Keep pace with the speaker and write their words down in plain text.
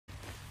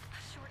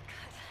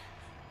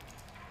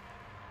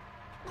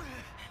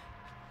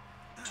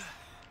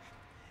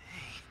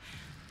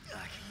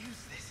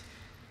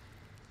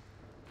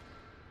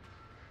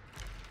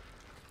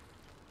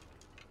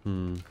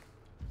Hmm.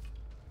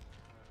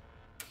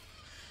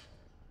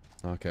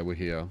 Okay, we're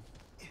here.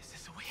 Is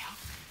this a way out?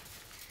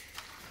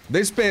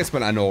 This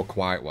basement I know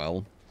quite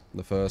well.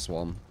 The first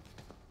one.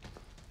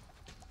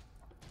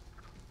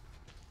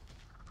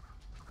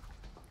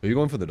 Are you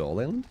going for the door,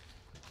 Leyland?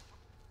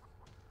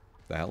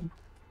 The hell?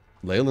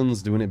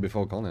 Leyland's doing it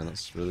before Connor.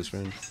 That's really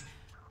strange.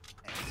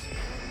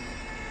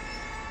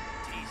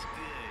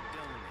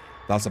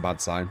 That's a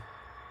bad sign.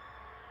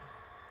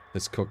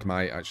 This cook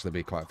might actually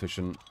be quite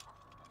efficient.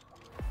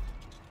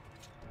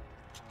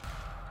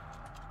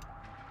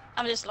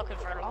 I'm just looking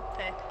for a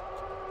lockpick.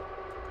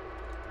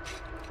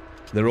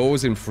 They're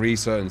always in free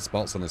certain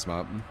spots on this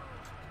map.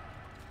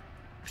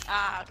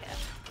 Ah, okay.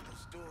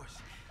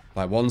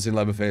 Like, one's in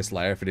Leatherface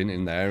Lair. If it ain't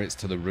in there, it's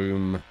to the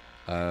room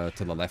to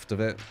the left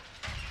of it.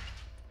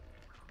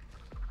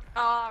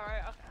 Oh,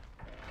 right,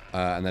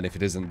 okay. And then if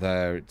it isn't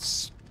there,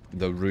 it's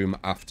the room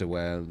after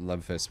where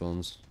Leatherface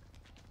spawns,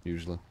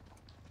 usually.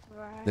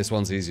 Right. This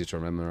one's easier to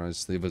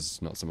memorize. The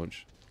others, not so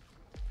much.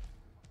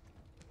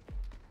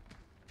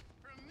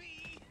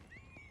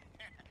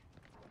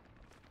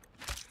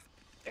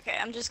 Okay,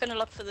 I'm just gonna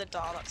look for the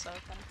door that's open.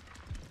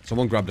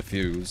 Someone grabbed a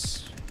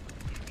fuse.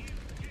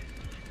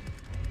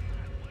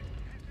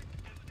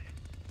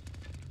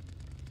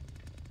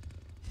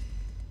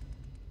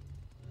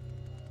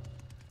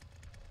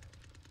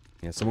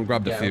 Yeah, someone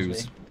grabbed a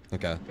fuse.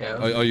 Okay. Yeah,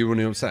 are you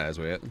running upstairs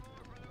with it?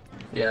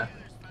 Yeah.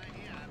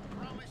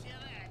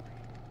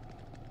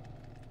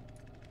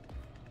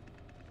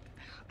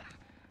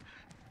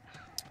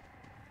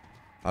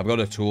 I've got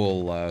a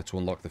tool to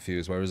unlock the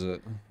fuse. Where is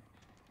it?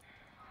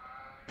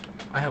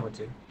 I have one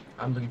too.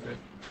 I'm looking for it.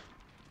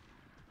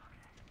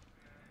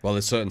 Well,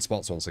 there's certain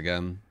spots once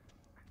again.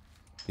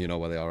 You know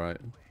where they are, right?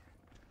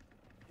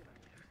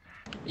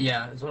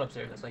 Yeah, there's one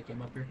upstairs. That's like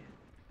came up here.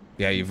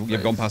 Yeah,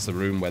 you've gone past the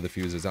room where the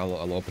fuse is.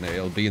 I'll open it.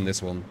 It'll be in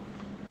this one.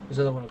 There's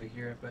another one over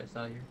here, but it's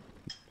not here.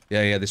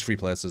 Yeah, there's 3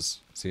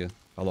 places. See ya.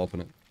 I'll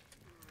open it.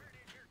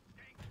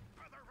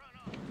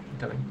 I'm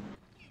coming.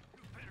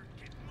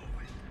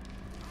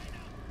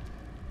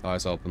 Oh,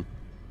 it's open.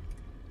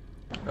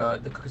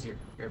 The cook is here.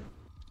 Here.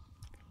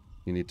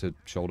 You need to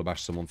shoulder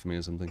bash someone for me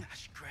or something.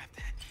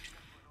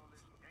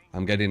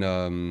 I'm getting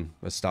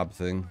a stab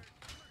thing.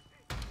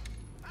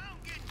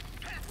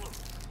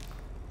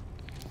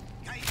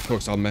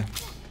 Cook's on me.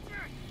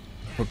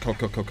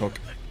 Cook.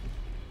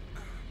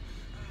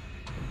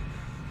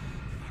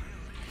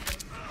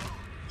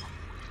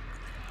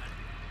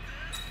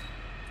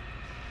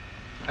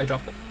 I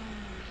dropped it.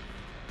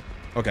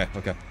 Okay.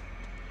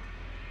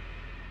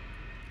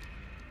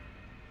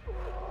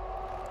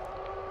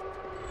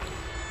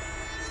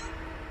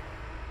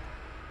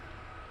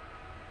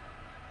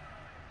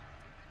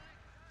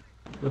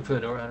 Look for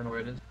the door. I don't know where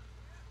it is.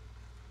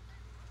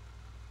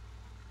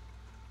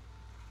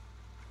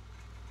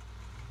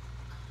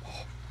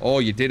 Oh,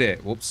 you did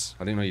it. Whoops.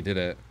 I didn't know you did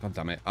it. God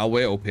damn it. I'll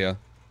wait up here.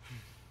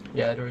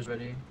 Yeah, the door's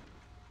ready.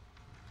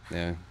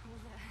 Yeah.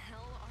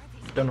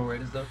 Don't know where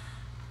it is though.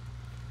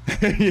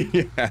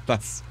 Yeah,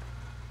 that's...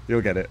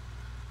 You'll get it.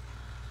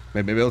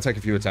 Maybe it'll take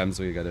a few attempts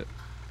so you get it.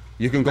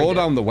 You can go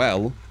down the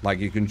well. Like,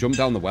 you can jump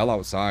down the well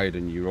outside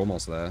and you're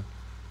almost there.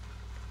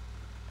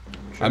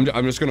 Sure.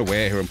 I'm just going to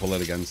wait here and pull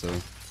it again, so...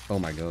 Oh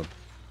my god.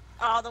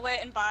 Oh, they're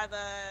waiting by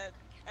the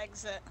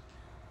exit.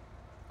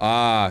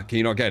 Ah, can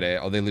you not get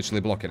it? Are they literally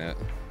blocking it?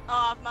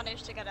 Oh, I've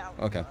managed to get out.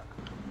 Okay.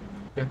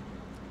 Yeah.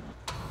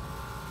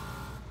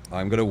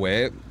 I'm going to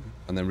wait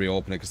and then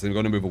reopen it because they're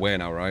going to move away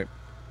now, right?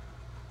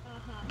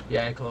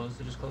 Yeah, it closed.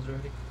 It just closed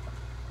already.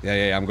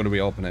 Yeah, I'm going to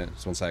reopen it.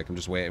 Just one sec. I'm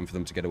just waiting for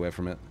them to get away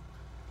from it.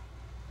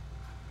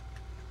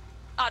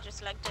 I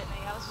just legged it me.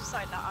 I was just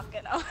like, nah, I'm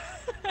getting out.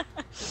 I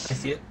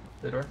see it.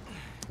 The door.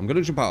 I'm going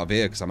to jump out of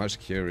here because I'm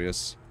actually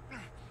curious.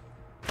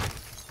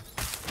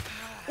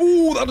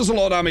 Ooh, that does a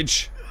lot of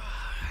damage.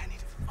 I need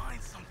to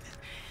find something.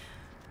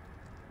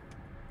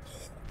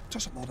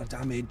 Does a lot of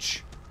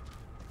damage.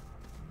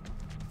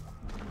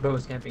 Bro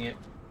was camping it.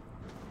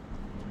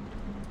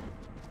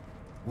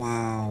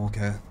 Wow,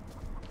 okay.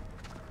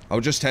 I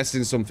was just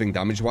testing something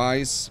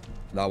damage-wise.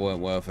 That weren't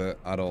worth it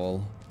at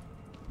all.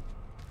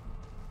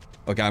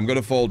 Okay, I'm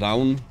gonna fall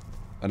down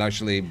and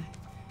actually...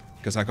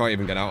 Because I can't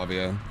even get out of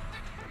here.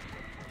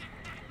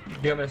 Do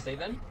you want me to stay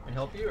then and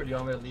help you, or do you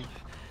want me to leave?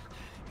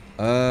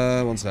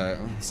 One sec.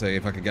 Let's see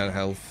if I can get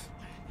health.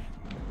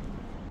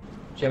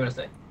 Do you want me to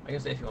stay? I can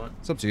stay if you want.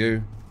 It's up to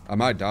you. I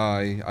might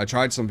die. I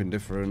tried something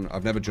different.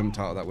 I've never jumped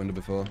out of that window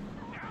before.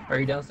 Are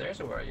you downstairs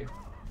or where are you?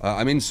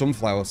 I'm in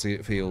sunflower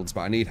fields,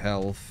 but I need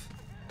health.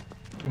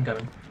 I'm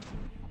coming.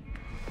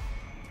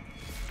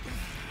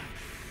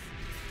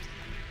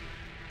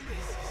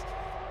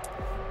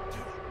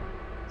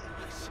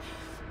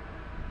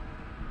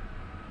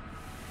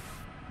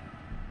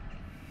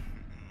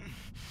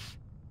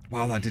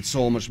 Wow, that did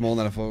so much more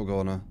than I thought we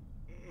were gonna.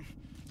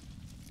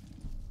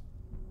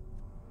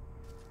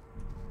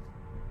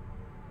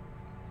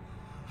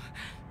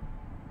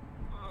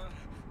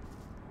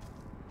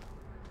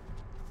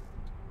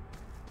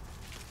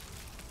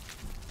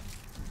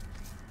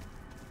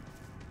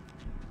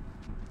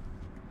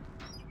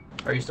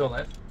 Are you still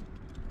alive?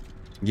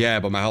 Yeah,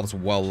 but my health's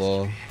well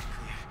low.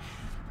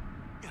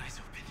 Eyes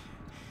open.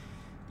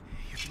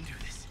 You can do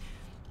this.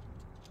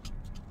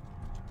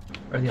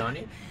 Are they on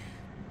you?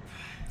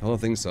 I don't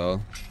think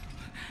so.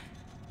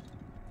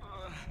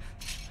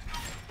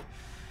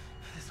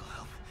 This will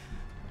help.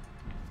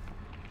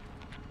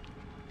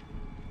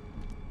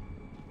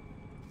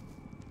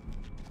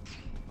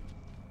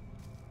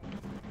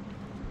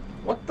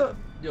 What the?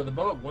 Yo, the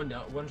bullet one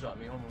shot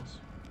me almost.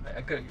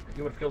 I could,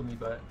 he would have killed me,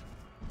 but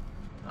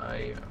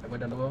I went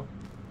down the well.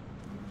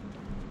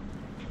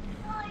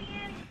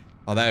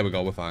 Oh, there we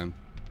go. We're fine.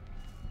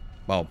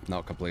 Well,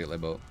 not completely,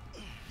 but.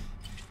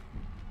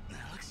 That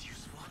looks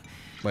useful.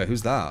 Wait,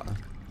 who's that?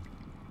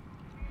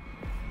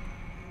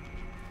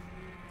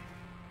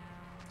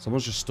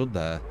 Someone's just stood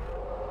there.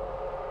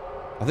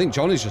 I think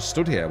Johnny's just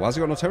stood here. Why has he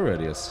got no terror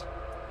radius?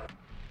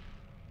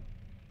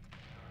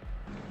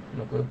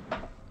 No clue.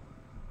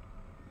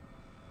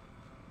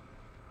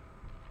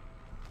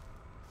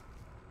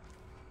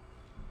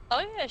 Oh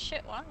yeah,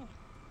 shit, why?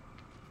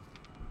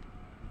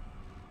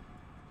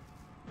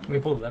 Let me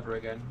pull the lever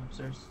again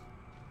upstairs.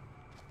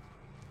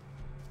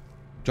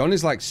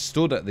 Johnny's like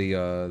stood at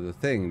the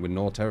thing with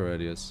no terror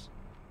radius.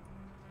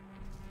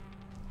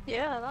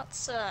 Yeah,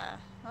 that's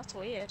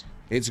weird.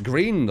 It's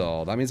green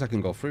though. That means I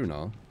can go through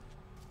now.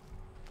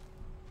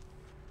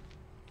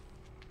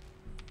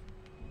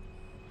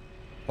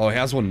 Oh, he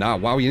has one now.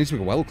 Wow, you need to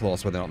be well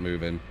close when they're not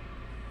moving.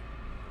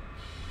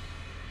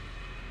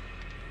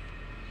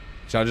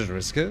 Should I just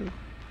risk it?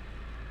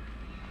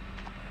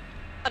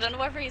 I don't know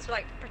whether he's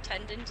like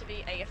pretending to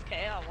be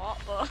AFK or what,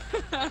 but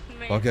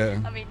Okay.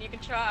 I mean, you can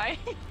try.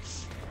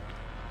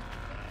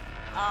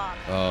 Ah,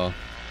 Oh.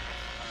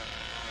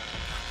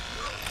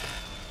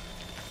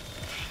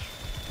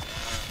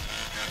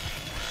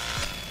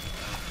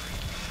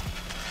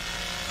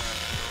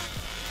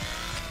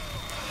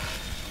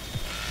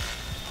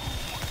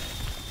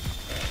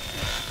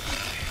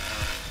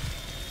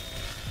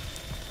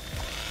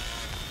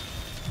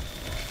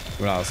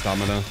 We're out of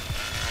stamina.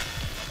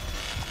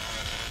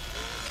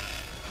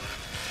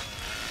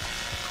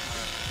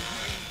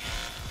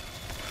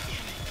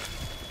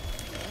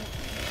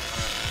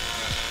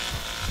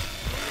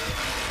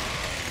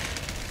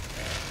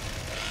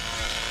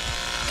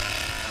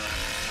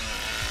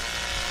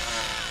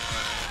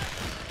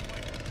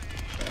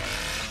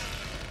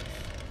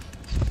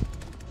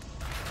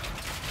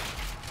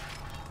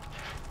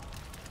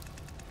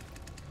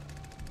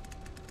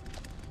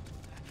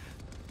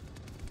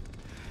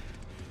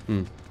 I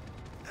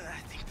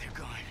think they're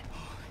gone.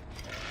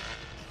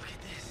 Look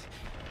at this.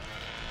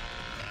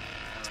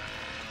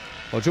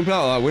 Well, jumping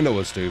out of that window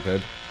was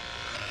stupid.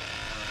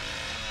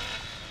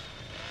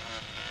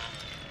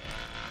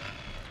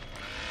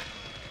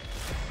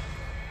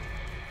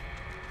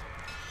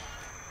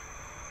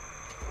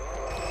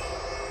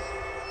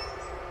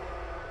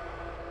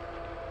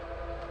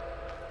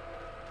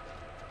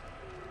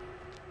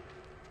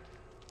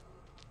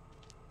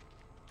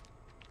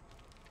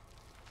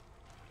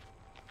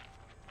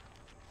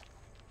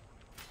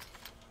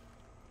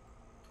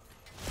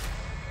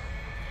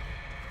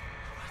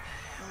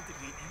 How did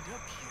we end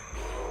up here?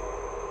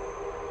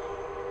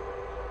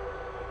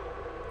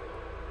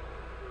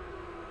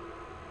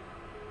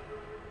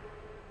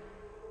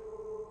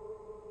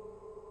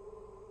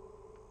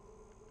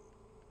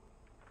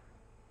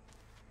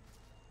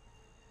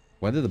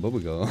 Where did the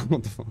bubba go?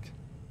 What the fuck?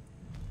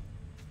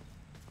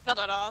 I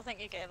don't know. I think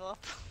he gave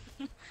up.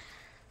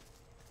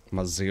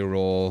 My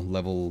 0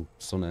 level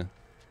Sunny.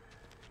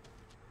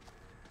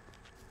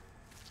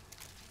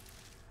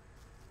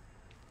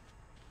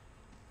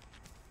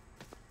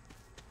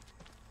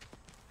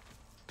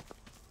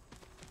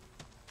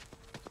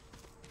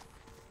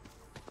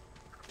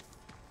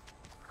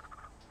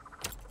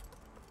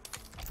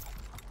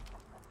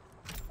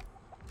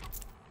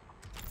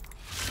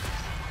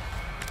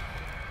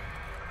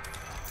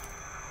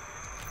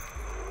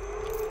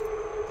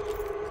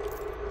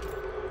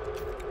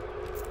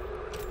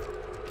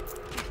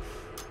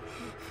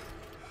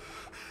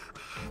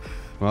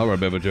 Well, we're a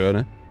bit of a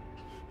journey.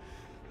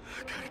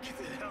 Gotta get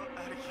the hell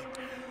out of here.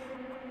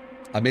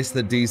 I missed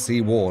the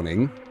DC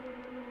warning.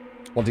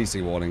 What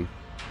DC warning?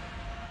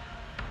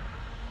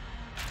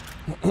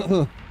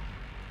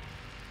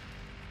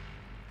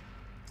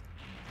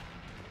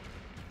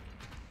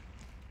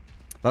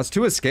 That's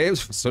 2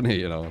 escapes for Sunny,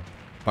 you know.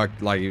 Like,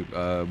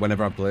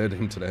 whenever I played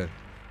him today.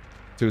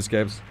 2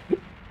 escapes.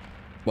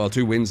 Well,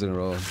 2 wins in a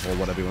row, or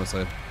whatever you want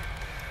to say.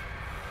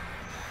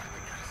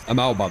 I'm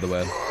out, by the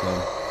way.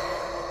 So.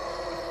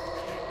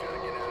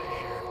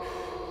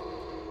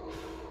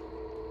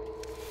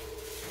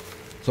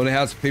 So he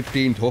has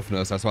 15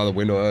 toughness, that's why the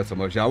window hurts so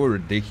much. That were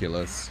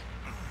ridiculous.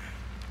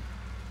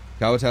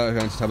 Can I tell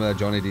me that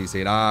Johnny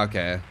DC'd? Ah,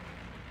 okay.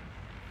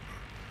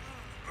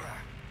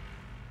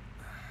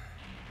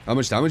 How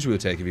much damage will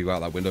it take if you go out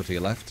that window to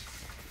your left?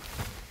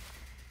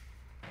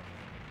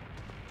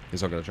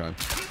 He's not gonna try.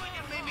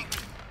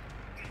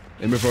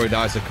 In before he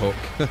dies to cook.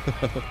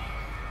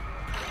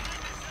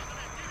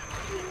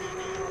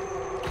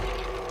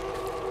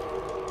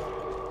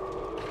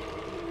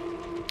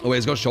 Oh, wait,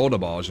 he's got shoulder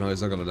bars. No,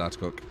 he's not gonna die to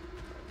cook.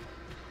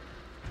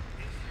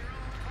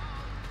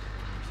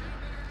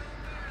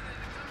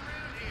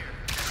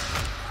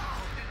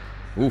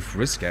 Oof,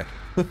 risky.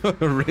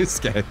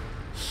 Risky.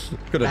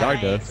 Could have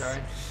died there.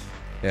 Sorry.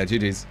 Yeah,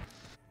 GG's.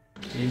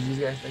 GG's,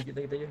 guys. Thank you,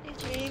 thank you,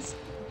 thank you. GG's.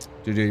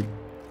 GG.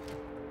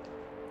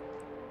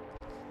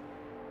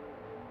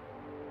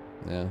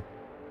 Yeah.